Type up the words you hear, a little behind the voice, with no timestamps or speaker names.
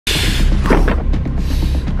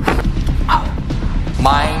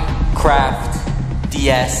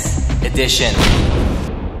DS edition.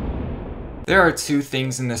 There are two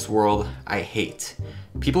things in this world I hate.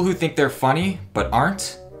 People who think they're funny, but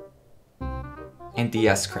aren't, and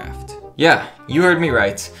DS craft. Yeah, you heard me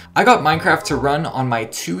right. I got Minecraft to run on my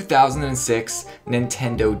 2006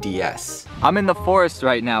 Nintendo DS. I'm in the forest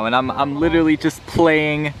right now and I'm literally just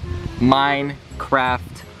playing Minecraft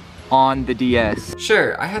on the DS.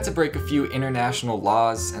 Sure, I had to break a few international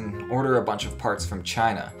laws and order a bunch of parts from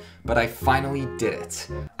China, but I finally did it.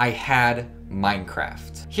 I had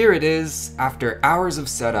Minecraft. Here it is, after hours of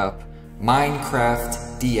setup,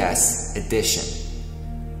 Minecraft DS Edition.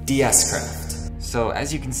 DS Craft. So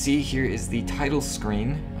as you can see, here is the title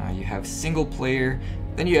screen. You have single player,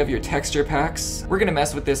 then you have your texture packs. We're gonna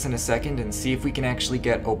mess with this in a second and see if we can actually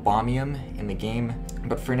get Obamium in the game.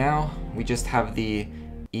 But for now, we just have the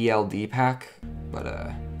ELD pack.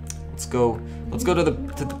 But let's go to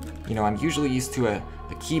the you know, I'm usually used to a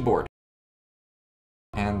keyboard.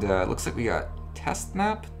 And looks like we got test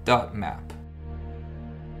map.map.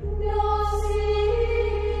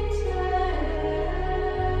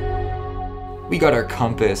 We got our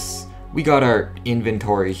compass, we got our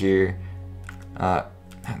inventory here. Man,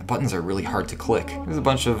 the buttons are really hard to click. There's a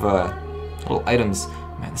bunch of little items.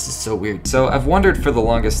 Man, this is so weird. So I've wondered for the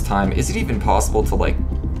longest time, is it even possible to like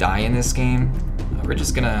die in this game? We're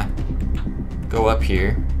just gonna go up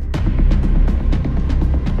here.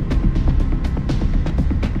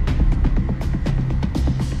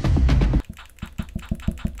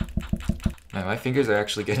 Man, my fingers are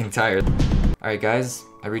actually getting tired. Alright guys,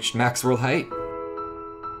 I reached max world height.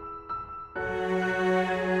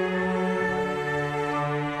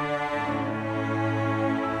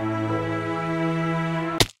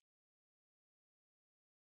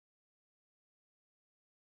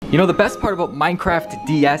 You know, the best part about Minecraft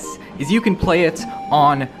DS is you can play it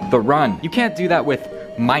on the run. You can't do that with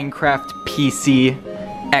Minecraft PC,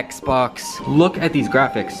 Xbox. Look at these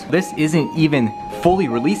graphics. This isn't even fully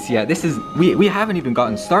released yet. This is, we haven't even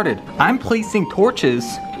gotten started. I'm placing torches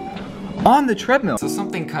on the treadmill. So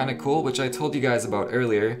something kind of cool, which I told you guys about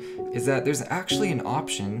earlier, is that there's actually an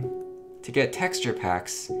option to get texture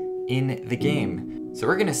packs in the game. So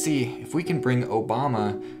we're gonna see if we can bring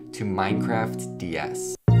Obama to Minecraft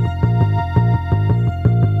DS.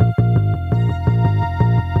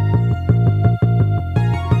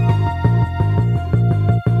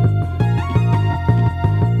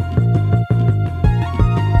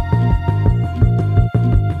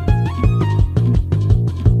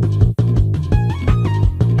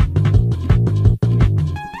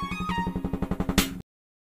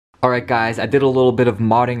 Alright guys, I did a little bit of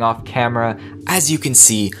modding off camera. As you can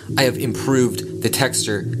see, I have improved the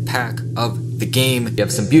texture pack of the game. We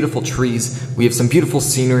have some beautiful trees, we have some beautiful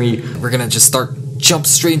scenery. We're gonna just jump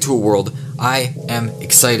straight into a world. I am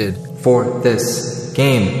excited for this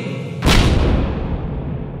game.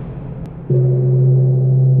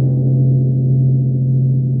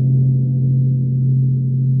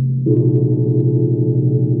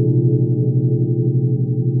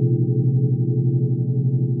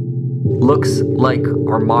 Looks like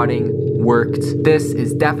our modding worked. This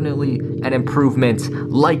is definitely an improvement.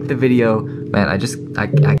 Like the video. Man, I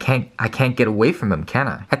can't get away from him, can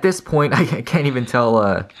I? At this point, I can't even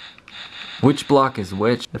tell which block is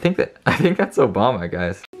which. I think that's Obama,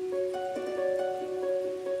 guys.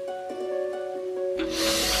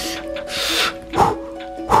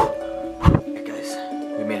 Hey guys,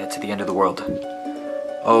 we made it to the end of the world.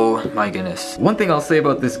 Oh my goodness. One thing I'll say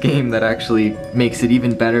about this game that actually makes it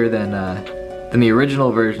even better than the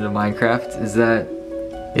original version of Minecraft is that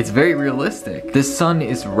it's very realistic. This sun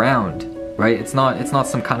is round, right? It's not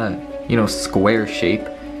some kind of, you know, square shape.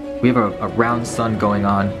 We have a round sun going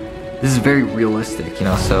on. This is very realistic, you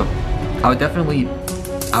know, so I would definitely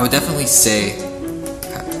say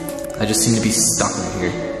I just seem to be stuck right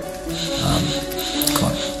here.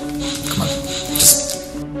 Come on. Just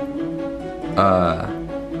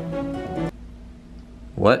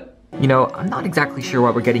What? You know, I'm not exactly sure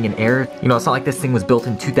why we're getting an error. You know, it's not like this thing was built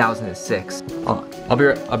in 2006. I'll be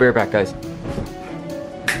right back, guys.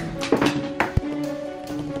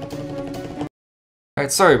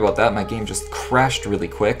 Alright, sorry about that, my game just crashed really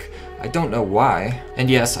quick. I don't know why. And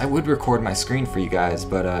yes, I would record my screen for you guys,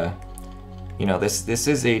 but you know, this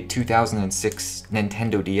is a 2006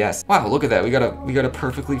 Nintendo DS. Wow, look at that, we got a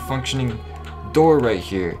perfectly functioning door right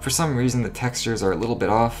here. For some reason the textures are a little bit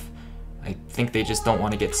off. I think they just don't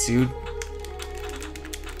want to get sued.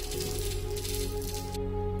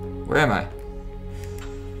 Where am I?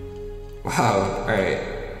 Wow, alright.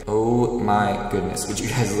 Oh my goodness, would you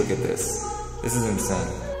guys look at this? This is insane.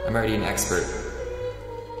 I'm already an expert.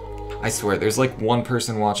 I swear, there's like one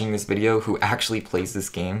person watching this video who actually plays this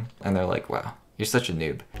game, and they're like, wow, you're such a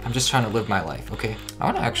noob. I'm just trying to live my life, okay? I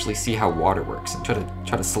wanna actually see how water works and try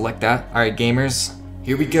to select that. All right, gamers,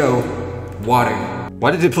 here we go. Water. Why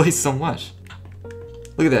did it play so much?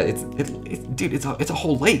 Look at that, dude, it's a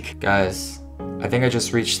whole lake. Guys, I think I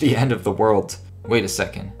just reached the end of the world. Wait a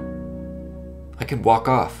second. I can walk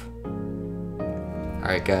off. All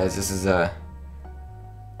right, guys, this is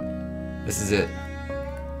it.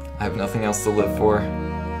 I have nothing else to live for.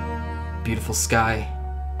 Beautiful sky.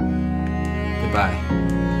 Goodbye.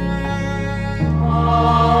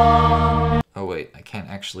 Oh wait, I can't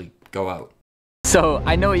actually go out. So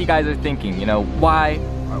I know what you guys are thinking, you know, why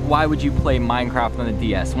would you play Minecraft on the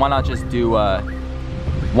DS? Why not just do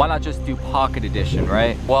Pocket Edition,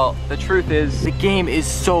 right? Well, the truth is, the game is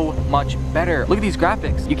so much better. Look at these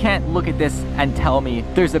graphics. You can't look at this and tell me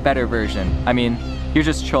there's a better version. I mean, you're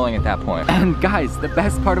just trolling at that point. And guys, the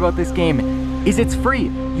best part about this game is it's free.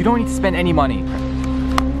 You don't need to spend any money.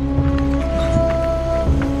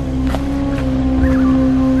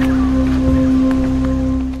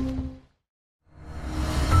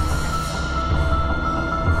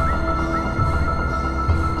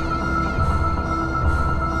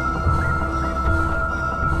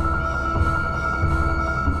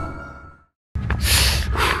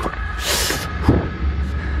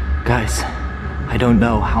 Guys, I don't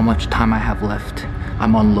know how much time I have left.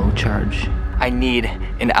 I'm on low charge. I need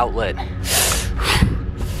an outlet.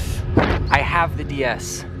 I have the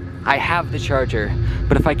DS. I have the charger.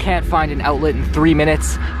 But if I can't find an outlet in 3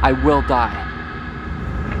 minutes, I will die.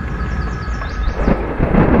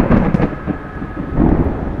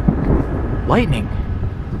 Lightning.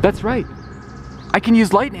 That's right. I can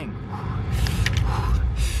use lightning.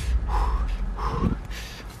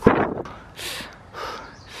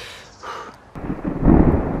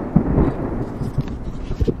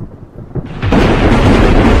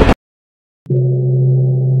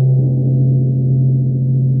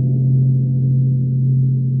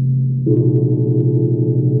 You